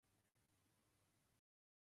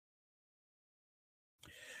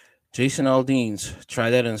Jason Aldean's Try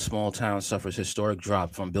That in a Small Town suffers historic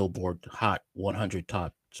drop from Billboard Hot 100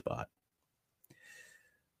 top spot.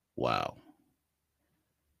 Wow.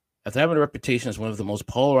 After having a reputation as one of the most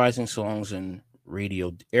polarizing songs in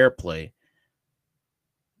radio airplay,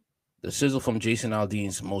 the sizzle from Jason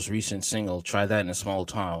Aldean's most recent single, Try That in a Small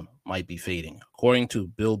Town, might be fading. According to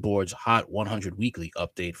Billboard's Hot 100 Weekly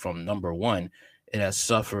update from number one, it has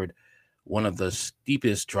suffered one of the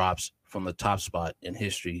steepest drops from the top spot in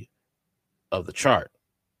history of the chart.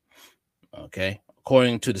 Okay.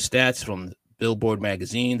 According to the stats from Billboard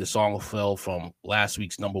magazine, the song fell from last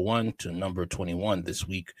week's number one to number 21 this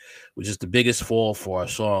week, which is the biggest fall for a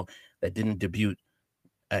song that didn't debut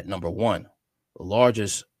at number one. The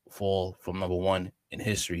largest fall from number one in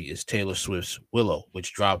history is Taylor Swift's Willow,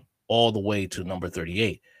 which dropped all the way to number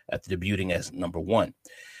 38 after debuting as number one.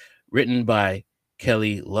 Written by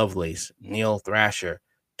Kelly Lovelace, Neil Thrasher,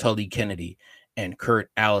 Tully Kennedy, and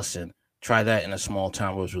Kurt Allison, Try That in a Small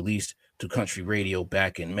Town was released to country radio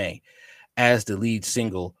back in May as the lead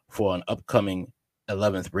single for an upcoming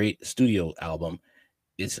 11th studio album.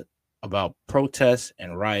 It's about protests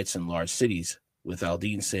and riots in large cities, with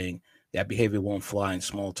Aldean saying that behavior won't fly in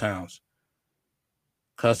small towns.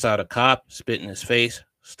 Cuss out a cop, spit in his face,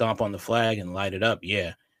 stomp on the flag, and light it up.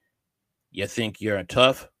 Yeah. You think you're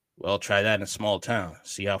tough? Well, try that in a small town.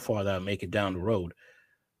 See how far that'll make it down the road,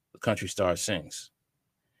 the country star sings.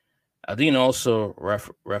 Aldean also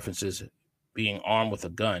references being armed with a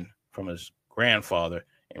gun from his grandfather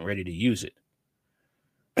and ready to use it.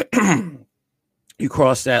 You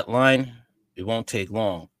cross that line, it won't take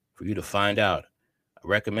long for you to find out. I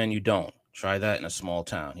recommend you don't. Try that in a small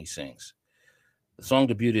town, he sings. The song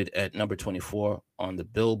debuted at number 24 on the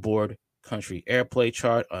Billboard Country Airplay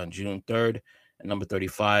chart on June 3rd and number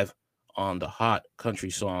 35 on the Hot Country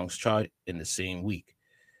Songs chart in the same week.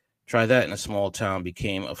 Try That in a Small Town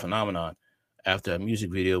became a phenomenon after a music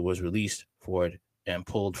video was released for it and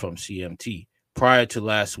pulled from CMT. Prior to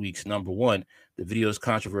last week's number one, the video's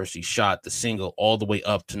controversy shot the single all the way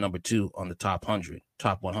up to number two on the top 100.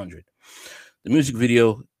 The music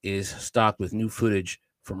video is stocked with new footage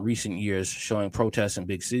from recent years showing protests in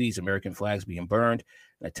big cities, American flags being burned,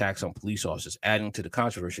 and attacks on police officers. Adding to the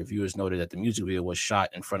controversy, viewers noted that the music video was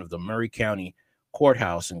shot in front of the Murray County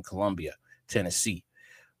Courthouse in Columbia, Tennessee,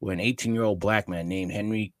 where an 18-year-old black man named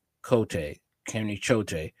Henry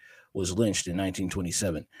Choate was lynched in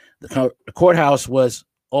 1927. The courthouse was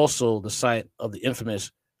also the site of the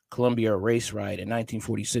infamous Columbia race riot in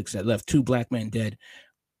 1946 that left 2 black men dead,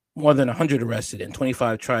 more than 100 arrested, and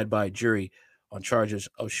 25 tried by jury on charges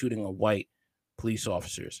of shooting a white police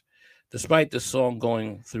officers. Despite the song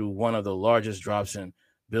going through one of the largest drops in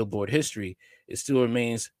Billboard history, it still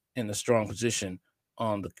remains in a strong position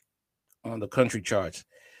on the country charts.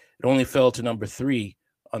 It only fell to number 3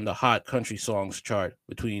 on the Hot Country Songs chart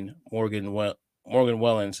between Morgan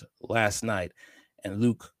Wallen's Last Night and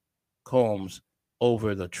Luke Combs'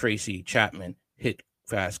 Over the Tracy Chapman hit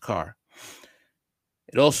Fast Car.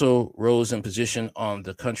 It also rose in position on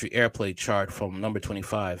the country airplay chart from number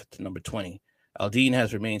 25 to number 20. Aldean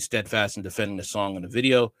has remained steadfast in defending the song in the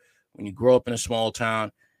video. When you grow up in a small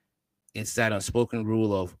town, it's that unspoken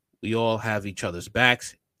rule of we all have each other's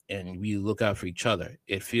backs and we look out for each other.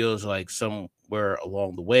 It feels like somewhere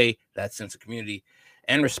along the way, that sense of community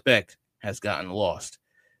and respect has gotten lost.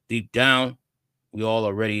 Deep down, we all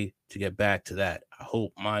are ready to get back to that. I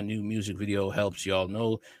hope my new music video helps y'all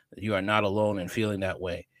know that you are not alone in feeling that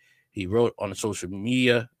way. He wrote on the social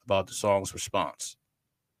media about the song's response.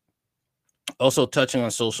 Also touching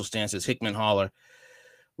on social stances, Hickman Holler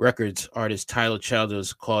Records artist Tyler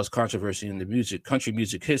Childers caused controversy in the country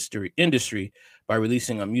music industry by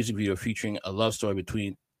releasing a music video featuring a love story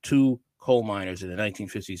between 2 coal miners in the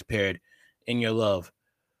 1950s paired In Your Love,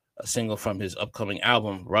 a single from his upcoming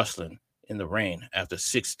album Rustlin' in the Rain. After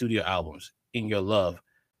 6 studio albums, In Your Love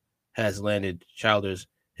has landed Childers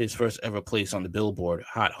his first ever place on the Billboard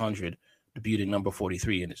Hot 100, debuting number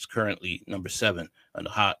 43, and is currently number 7 on the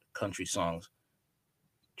Hot Country Songs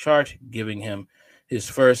chart, giving him his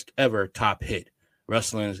first ever top hit.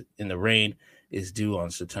 Rustlin' in the Rain is due on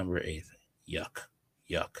September 8th. Yuck.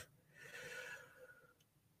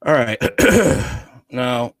 All right.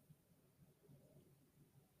 Now,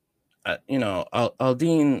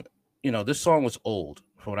 Aldean, this song was old.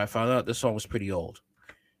 From what I found out, this song was pretty old.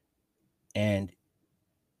 And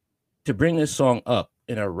to bring this song up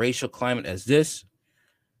in a racial climate as this,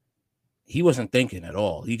 he wasn't thinking at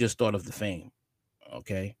all. He just thought of the fame.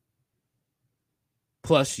 Okay.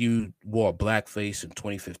 Plus, you wore blackface in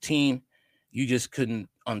 2015. You just couldn't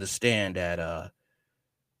understand that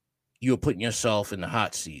you were putting yourself in the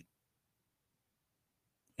hot seat.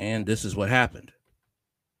 And this is what happened.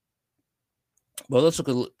 Well, let's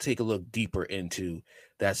take a look deeper into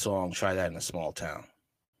that song, Try That in a Small Town.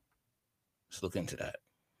 Let's look into that.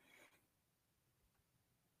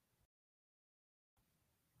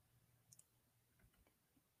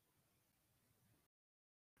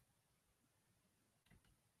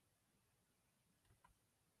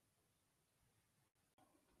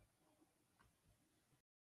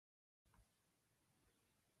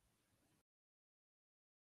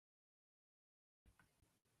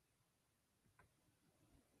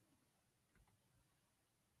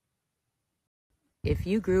 If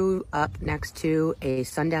you grew up next to a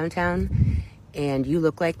sundown town and you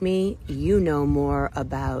look like me, you know more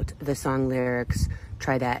about the song lyrics,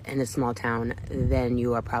 Try That in a Small Town, than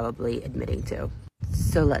you are probably admitting to.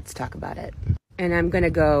 So let's talk about it. And I'm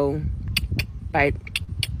gonna go by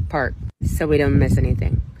part so we don't miss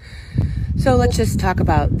anything. So let's just talk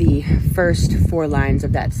about the first 4 lines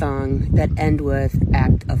of that song that end with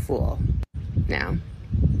act a fool. Now,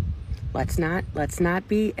 let's not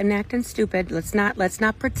be acting stupid. Let's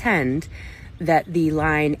not pretend that the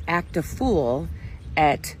line act a fool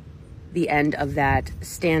at the end of that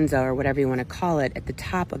stanza, or whatever you want to call it, at the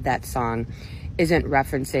top of that song isn't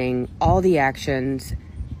referencing all the actions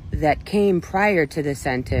that came prior to the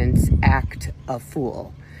sentence act a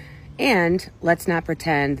fool. And let's not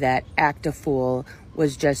pretend that act a fool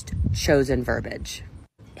was just chosen verbiage.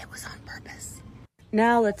 It was on purpose.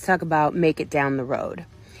 Now let's talk about make it down the road.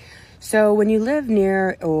 So when you live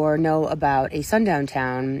near or know about a sundown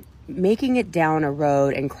town, making it down a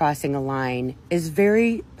road and crossing a line is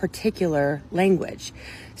very particular language.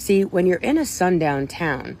 See, when you're in a sundown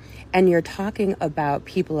town and you're talking about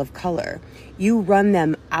people of color, you run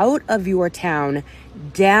them out of your town,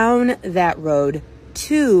 down that road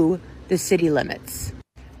to the city limits.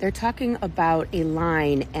 They're talking about a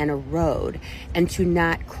line and a road and to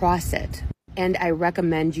not cross it. And I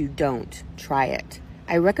recommend you don't try it.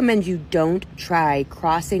 I recommend you don't try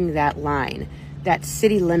crossing that line, that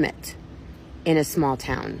city limit in a small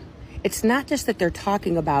town. It's not just that they're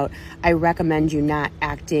talking about, I recommend you not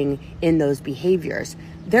acting in those behaviors.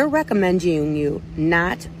 They're recommending you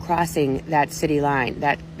not crossing that city line,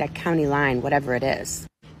 that county line, whatever it is.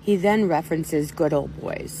 He then references good old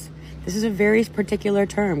boys. This is a very particular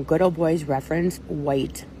term. Good old boys reference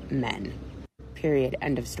white men. Period.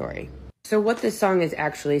 End of story. So what this song is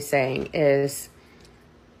actually saying is,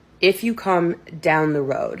 if you come down the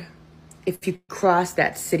road, if you cross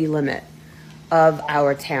that city limit of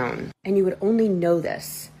our town, and you would only know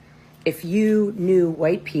this if you knew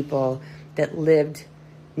white people that lived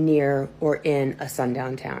near or in a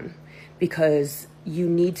sundown town, because you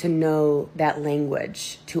need to know that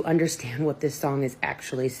language to understand what this song is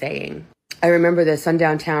actually saying. I remember the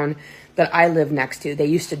sundown town that I lived next to. They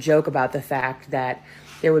used to joke about the fact that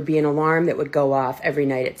there would be an alarm that would go off every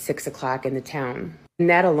night at 6 o'clock in the town. And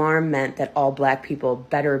that alarm meant that all black people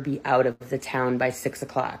better be out of the town by 6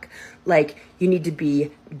 o'clock. Like, you need to be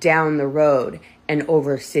down the road and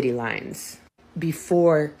over city lines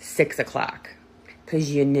before 6 o'clock,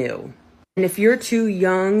 because you knew. And if you're too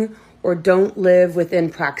young or don't live within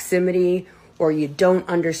proximity, or you don't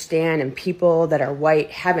understand and people that are white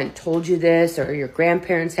haven't told you this, or your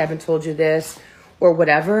grandparents haven't told you this, or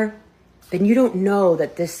whatever, then you don't know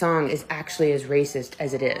that this song is actually as racist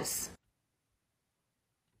as it is.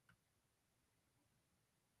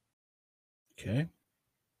 Okay.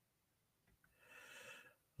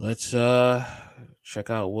 Let's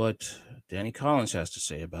check out what Danny Collins has to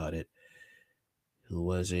say about it, who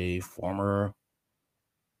was a former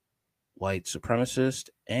white supremacist,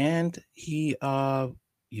 and he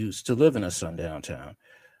used to live in a sundown town.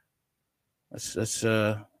 Let's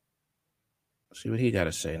see what he got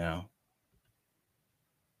to say now.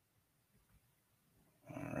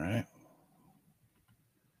 All right.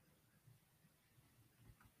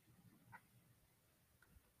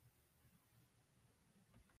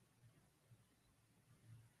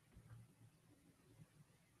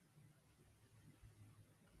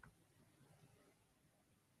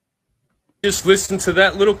 Just listen to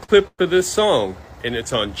that little clip of this song, and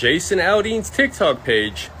it's on Jason Aldean's TikTok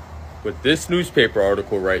page with this newspaper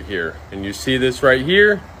article right here. And you see this right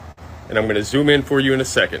here, and I'm going to zoom in for you in a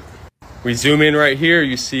second. We zoom in right here,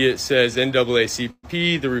 you see it says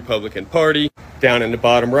NAACP, the Republican Party. Down in the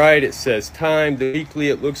bottom right, it says time, the weekly.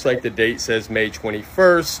 It looks like the date says May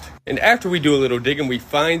 21st. And after we do a little digging, we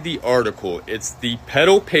find the article. It's the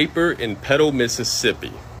Petal paper in Petal,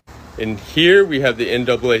 Mississippi. And here we have the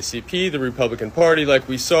NAACP, the Republican Party, like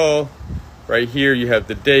we saw. Right here you have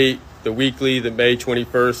the date, the weekly, the May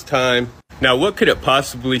 21st time. Now, what could it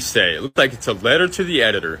possibly say? It looks like it's a letter to the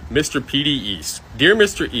editor, Mr. P.D. East. Dear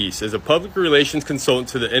Mr. East, as a public relations consultant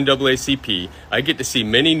to the NAACP, I get to see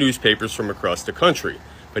many newspapers from across the country,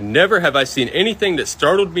 but never have I seen anything that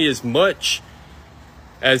startled me as much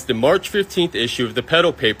as the March 15th issue of the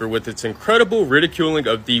Pedal paper with its incredible ridiculing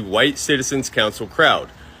of the White Citizens Council crowd.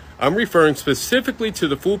 I'm referring specifically to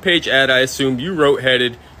the full-page ad I assume you wrote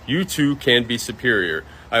headed, "You too can be superior."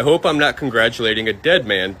 I hope I'm not congratulating a dead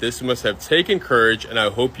man. This must have taken courage, and I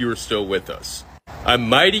hope you are still with us. I'm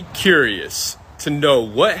mighty curious to know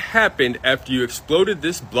what happened after you exploded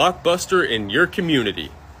this blockbuster in your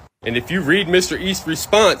community. And if you read Mr. East's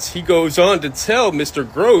response, he goes on to tell Mr.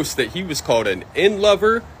 Gross that he was called an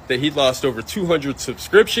in-lover, that he'd lost over 200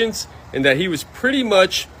 subscriptions, and that he was pretty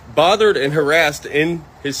much bothered and harassed in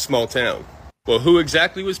his small town. Well, who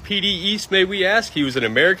exactly was P.D. East, may we ask? He was an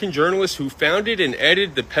American journalist who founded and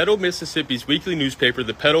edited the Pedal, Mississippi's weekly newspaper,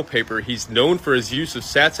 the Pedal Paper. He's known for his use of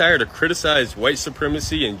satire to criticize white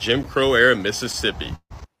supremacy in Jim Crow-era Mississippi.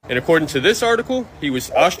 And according to this article, he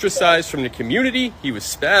was ostracized from the community, he was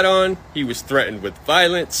spat on, he was threatened with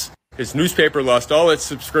violence, his newspaper lost all its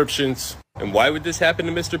subscriptions. And why would this happen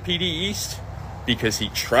to Mr. P.D. East? Because he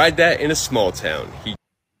tried that in a small town.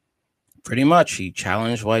 Pretty much, he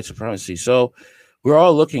challenged white supremacy. So we're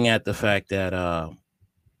all looking at the fact that,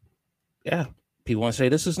 people want to say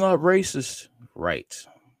this is not racist. Right.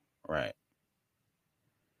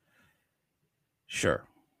 Sure.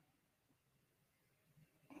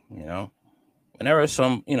 You know, whenever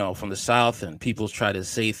some, from the South and people try to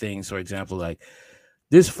say things, for example, like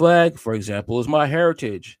this flag, for example, is my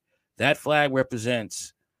heritage. That flag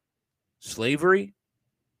represents slavery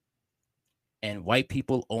and white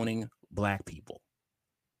people owning black people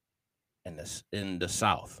in the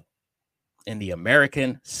South, in the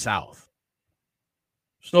American South.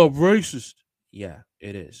 It's not racist. Yeah,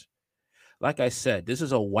 it is. Like I said, this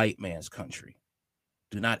is a white man's country.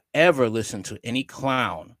 Do not ever listen to any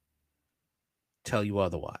clown tell you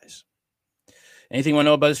otherwise. Anything you want to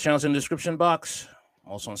know about this channel is in the description box.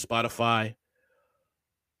 Also on Spotify,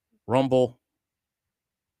 Rumble,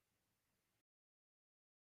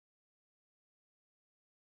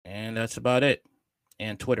 and that's about it.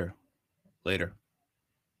 And Twitter. Later.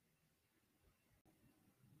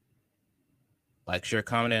 Like, share,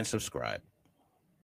 comment, and subscribe.